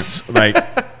on offense. Like,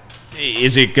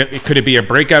 could it be a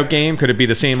breakout game? Could it be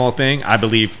the same old thing? I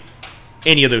believe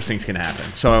any of those things can happen.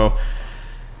 So,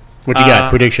 what you got?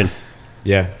 Prediction?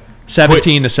 Yeah,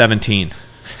 17-17.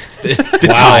 The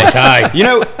tie. You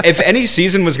know, if any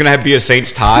season was going to be a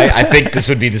Saints tie, I think this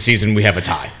would be the season we have a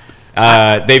tie.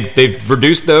 They've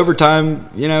reduced the overtime.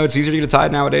 You know, it's easier to get a tie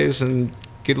nowadays, and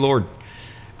good Lord.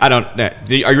 I don't know. Are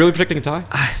you really predicting a tie?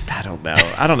 I don't know.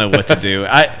 I don't know what to do.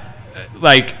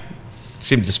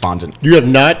 Seem despondent. You have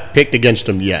not picked against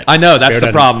them yet. I know, that's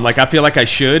the problem. Like, I feel like I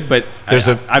should, but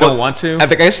I don't want to. I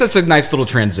guess that's a nice little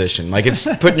transition. Like, it's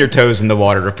putting your toes in the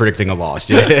water of predicting a loss.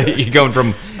 You're going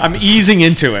from... I'm easing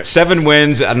into it. 7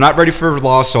 wins. I'm not ready for a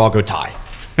loss, so I'll go tie.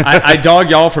 I dog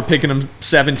y'all for picking them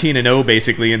 17-0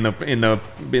 basically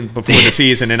before the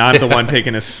season, and I'm the one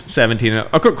picking us 17-0.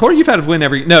 Oh, Corey, you've had us win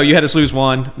every. No, you had us lose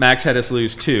 1. Max had us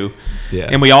lose 2. Yeah,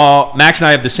 and Max and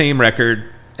I have the same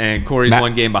record, and Corey's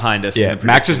 1 game behind us. Yeah,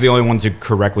 Max is the only one to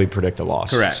correctly predict a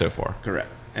loss. Correct. So far. Correct,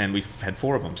 and we've had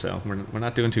 4 of them, so we're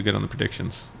not doing too good on the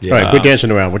predictions. Yeah. All right, quit dancing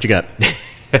around. What you got?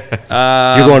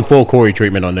 You're going full Corey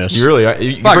treatment on this. You really are.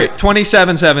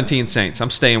 27-17 Saints. I'm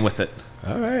staying with it.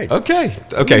 All right. Okay.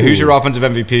 Who's your offensive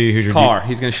MVP? Who's your Carr?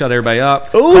 He's going to shut everybody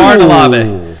up. Ooh. Carr and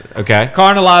Olave. Okay. Carr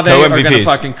and Olave are going to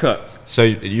fucking cook. So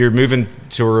you're moving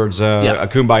towards a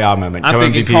kumbaya moment. I'm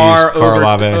thinking Carr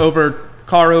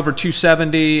over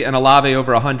 270 and Olave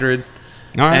over 100. All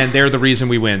right. And they're the reason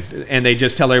we win. And they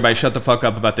just tell everybody, shut the fuck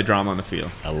up about the drama on the field.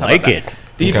 I like it.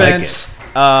 Defense,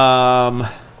 DeMario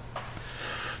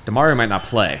might not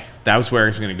play. That was where I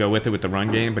was going to go with it with the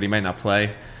run game, but he might not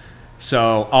play.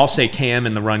 So I'll say Cam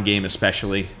in the run game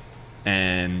especially,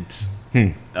 and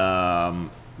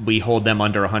we hold them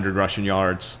under 100 rushing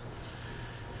yards.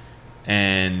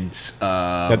 And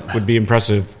that would be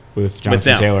impressive with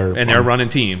Jonathan Taylor. And their running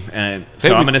team. And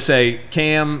so I'm going to say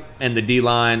Cam and the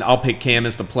D-line. I'll pick Cam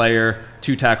as the player,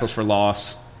 2 tackles for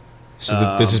loss.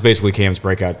 So this is basically Cam's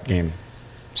breakout game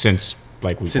since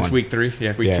week 1. Since week 3,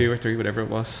 week 2 or 3, whatever it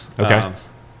was. Okay.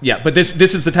 But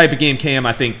this is the type of game Cam,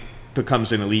 I think,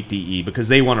 becomes an elite DE because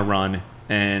they want to run,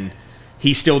 and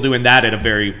he's still doing that at a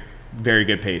very, very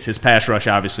good pace. His pass rush,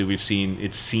 obviously, we've seen,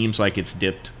 it seems like it's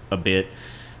dipped a bit,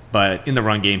 but in the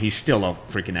run game, he's still a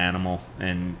freaking animal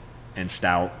and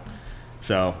stout.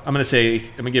 So I'm going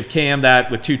to give Cam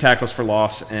that with 2 tackles for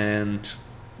loss, and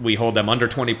we hold them under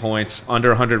 20 points, under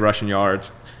 100 rushing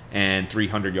yards, and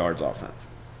 300 yards offense.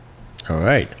 All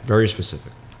right. Very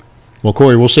specific. Well,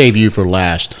 Corey, we'll save you for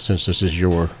last since this is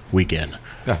your weekend.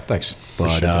 Yeah, thanks.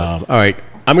 But, all right,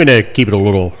 I'm going to keep it a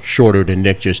little shorter than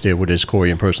Nick just did with his Corey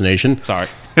impersonation. Sorry.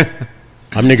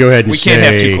 I'm going to go ahead and say... We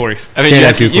can't have 2 Corys. I mean,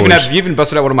 you even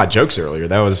busted out one of my jokes earlier.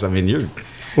 That was, you're...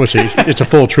 Well, see, it's a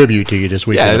full tribute to you this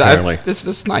weekend, apparently.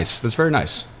 That's nice. That's very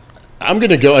nice. I'm going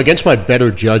to go, against my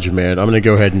better judgment, I'm going to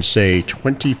go ahead and say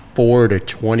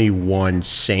 24-21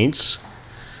 Saints.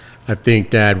 I think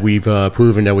that we've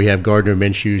proven that we have Gardner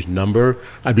Minshew's number.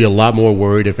 I'd be a lot more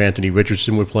worried if Anthony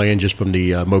Richardson were playing just from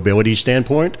the mobility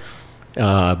standpoint.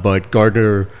 But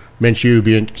Gardner Minshew,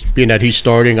 being that he's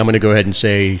starting, I'm going to go ahead and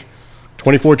say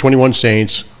 24-21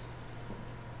 Saints.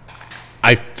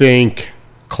 I think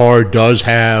Carr does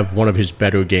have one of his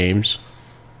better games,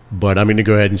 but I'm going to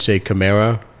go ahead and say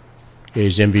Kamara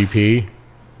is MVP,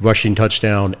 rushing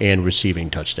touchdown and receiving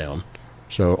touchdown.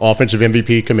 So offensive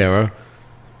MVP, Kamara.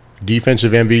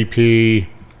 Defensive MVP,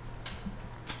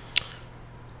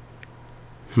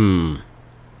 you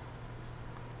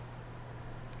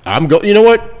know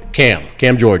what?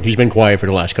 Cam Jordan. He's been quiet for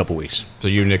the last couple weeks. So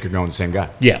you and Nick are going the same guy.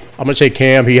 Yeah, I'm gonna say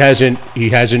Cam. He hasn't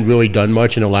really done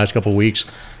much in the last couple weeks.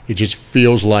 It just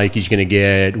feels like he's gonna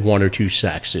get 1 or 2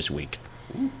 sacks this week.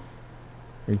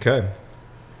 Okay.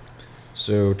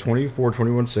 So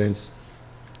 24-21 Saints.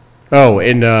 Oh,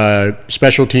 and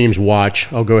special teams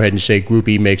watch. I'll go ahead and say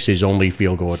Groupie makes his only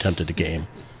field goal attempt of the game.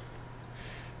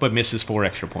 But misses 4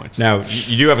 extra points. Now,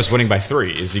 you do have us winning by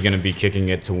 3. Is he going to be kicking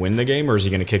it to win the game, or is he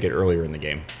going to kick it earlier in the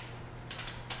game?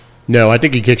 No, I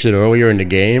think he kicks it earlier in the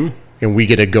game, and we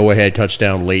get a go-ahead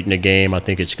touchdown late in the game. I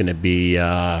think it's going to be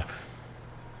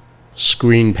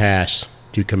screen pass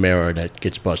to Kamara that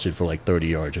gets busted for like 30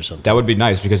 yards or something. That would be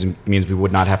nice because it means we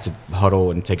would not have to huddle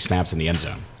and take snaps in the end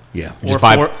zone. Yeah,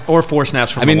 or 4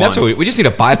 snaps from. That's what we just need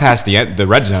to bypass the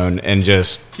red zone and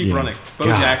just keep running. Bo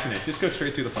Jackson, just go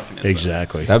straight through the fucking end zone.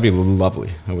 Exactly. That'd be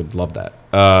lovely. I would love that.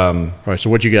 All right, so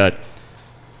what you got?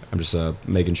 I'm just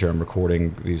making sure I'm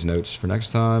recording these notes for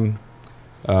next time.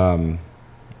 All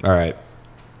right.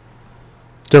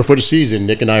 So for the season,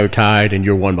 Nick and I are tied, and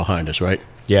you're 1 behind us, right?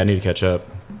 Yeah, I need to catch up.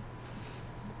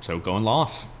 So going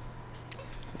loss.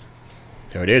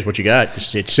 There it is. What you got?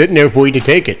 It's sitting there for you to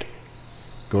take it.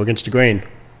 Go against the grain.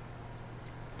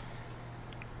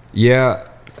 Yeah.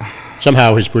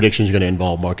 Somehow his prediction is going to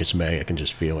involve Marcus May. I can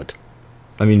just feel it.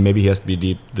 I mean, maybe he has to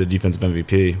be the defensive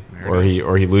MVP,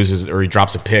 or he loses, or he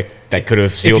drops a pick that could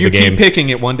have sealed the game. If you keep picking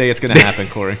it, one day it's going to happen,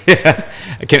 Corey. Yeah.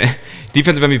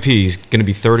 Defensive MVP is going to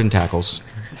be third in tackles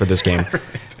for this game.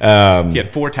 He had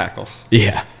 4 tackles.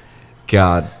 Yeah.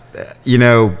 God. Guys,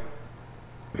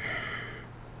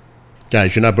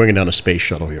 you're not bringing down a space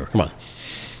shuttle here. Come on.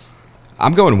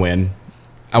 I'm going win.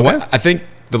 Okay. I think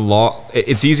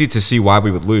it's easy to see why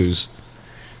we would lose.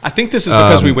 I think this is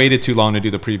because we waited too long to do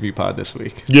the preview pod this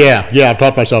week. Yeah, I've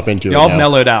talked myself into it. Y'all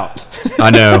mellowed out. I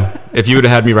know. If you would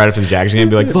have had me right after the Jags game, I'd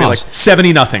be like, loss.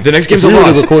 70-0. The next game's if a we would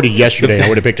loss. have recorded yesterday, I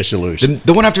would have picked us to lose.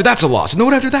 The one after that's a loss. And the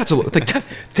one after that's a loss. Like,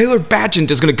 Taylor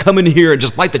Badgent is going to come in here and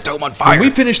just light the dome on fire. When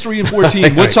we finished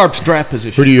 3-14, what's our draft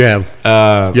position? Who do you have?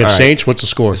 You have Saints? What's the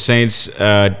score? Saints,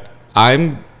 I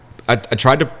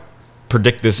tried to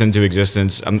predict this into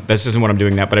existence. This isn't what I'm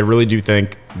doing now, but I really do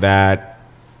think that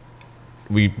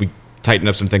we tighten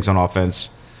up some things on offense.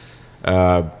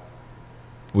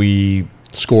 We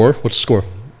score. What's the score?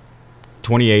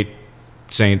 28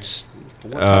 Saints.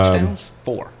 4 touchdowns.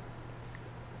 4.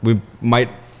 We might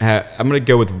have. I'm going to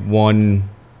go with 1.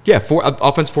 Yeah, 4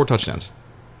 offense, 4 touchdowns.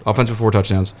 Offense with 4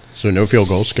 touchdowns. So no field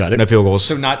goals. Got it. No field goals.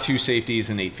 So not 2 safeties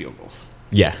and 8 field goals.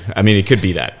 Yeah, I mean it could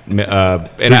be that.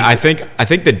 And I think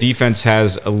the defense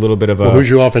has a little bit of a. Well, who's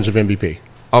your offensive MVP?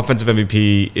 Offensive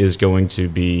MVP is going to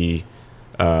be.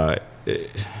 Did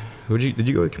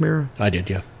you go with Kamara? I did,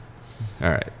 yeah.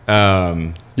 All right.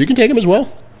 You can take him as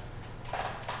well.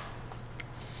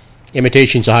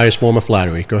 Imitation's the highest form of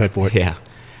flattery. Go ahead for it. Yeah,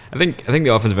 I think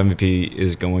the offensive MVP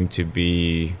is going to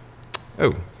be.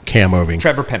 Cam Irving.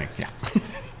 Trevor Penning. Yeah.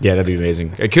 Yeah, that'd be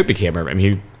amazing. It could be Cam Irving. I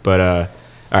mean, all right,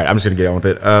 I'm just gonna get on with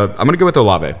it. I'm gonna go with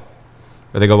Olave.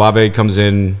 I think Olave comes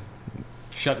in,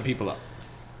 shutting people up.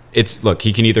 Look,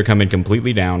 he can either come in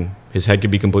completely down, his head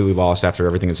could be completely lost after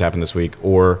everything that's happened this week,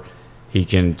 or he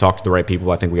can talk to the right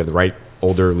people. I think we have the right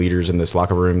older leaders in this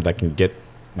locker room that can get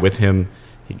with him.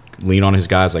 He lean on his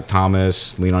guys like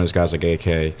Thomas, lean on his guys like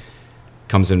AK,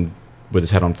 comes in with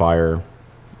his head on fire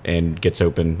and gets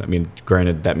open. I mean,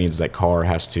 granted, that means that Carr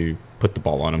has to put the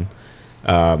ball on him.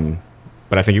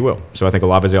 But I think he will. So I think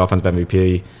Olave is the offensive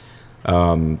MVP.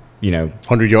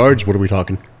 100 yards, what are we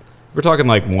talking? We're talking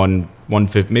like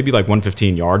 150, maybe like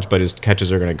 115 yards, but his catches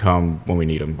are going to come when we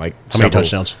need them. Like how many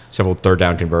touchdowns? Several third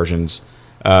down conversions.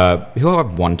 He'll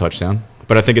have 1 touchdown,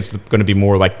 but I think it's going to be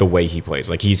more like the way he plays.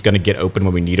 Like he's going to get open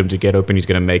when we need him to get open. He's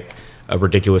going to make a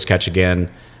ridiculous catch again.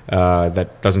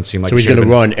 That doesn't seem like. So he's going to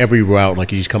run every route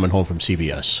like he's coming home from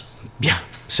CVS. Yeah,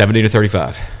 70 to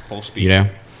 35. Full speed. You know.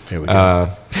 There we go.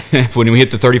 When we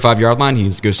hit the 35-yard line,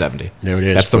 he's go 70. There it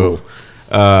is. That's the rule.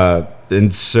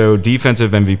 And so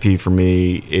defensive MVP for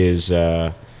me is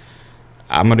I'm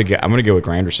gonna go with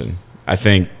Granderson. I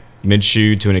think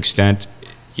Minshew to an extent,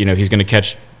 he's gonna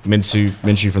catch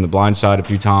Minshew from the blind side a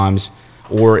few times,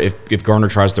 or if Garner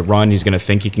tries to run, he's gonna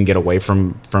think he can get away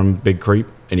from Big Creep,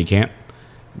 and he can't.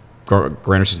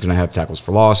 Granderson's gonna have tackles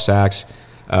for loss, sacks.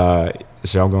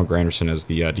 So I'm going Granderson as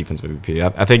the defensive MVP.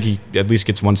 I think he at least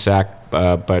gets 1 sack,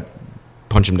 but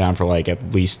punch him down for like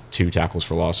at least 2 tackles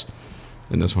for loss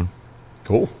in this one.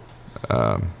 Cool.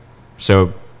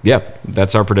 So, yeah,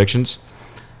 that's our predictions.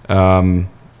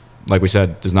 Like we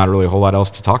said, there's not really a whole lot else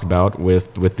to talk about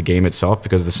with the game itself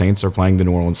because the Saints are playing the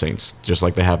New Orleans Saints, just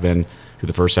like they have been through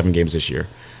the first 7 games this year.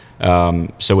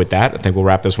 So with that, I think we'll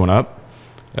wrap this one up.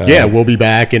 We'll be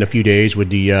back in a few days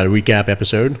with the recap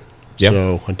episode. Yep.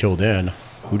 So until then,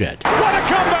 who dat?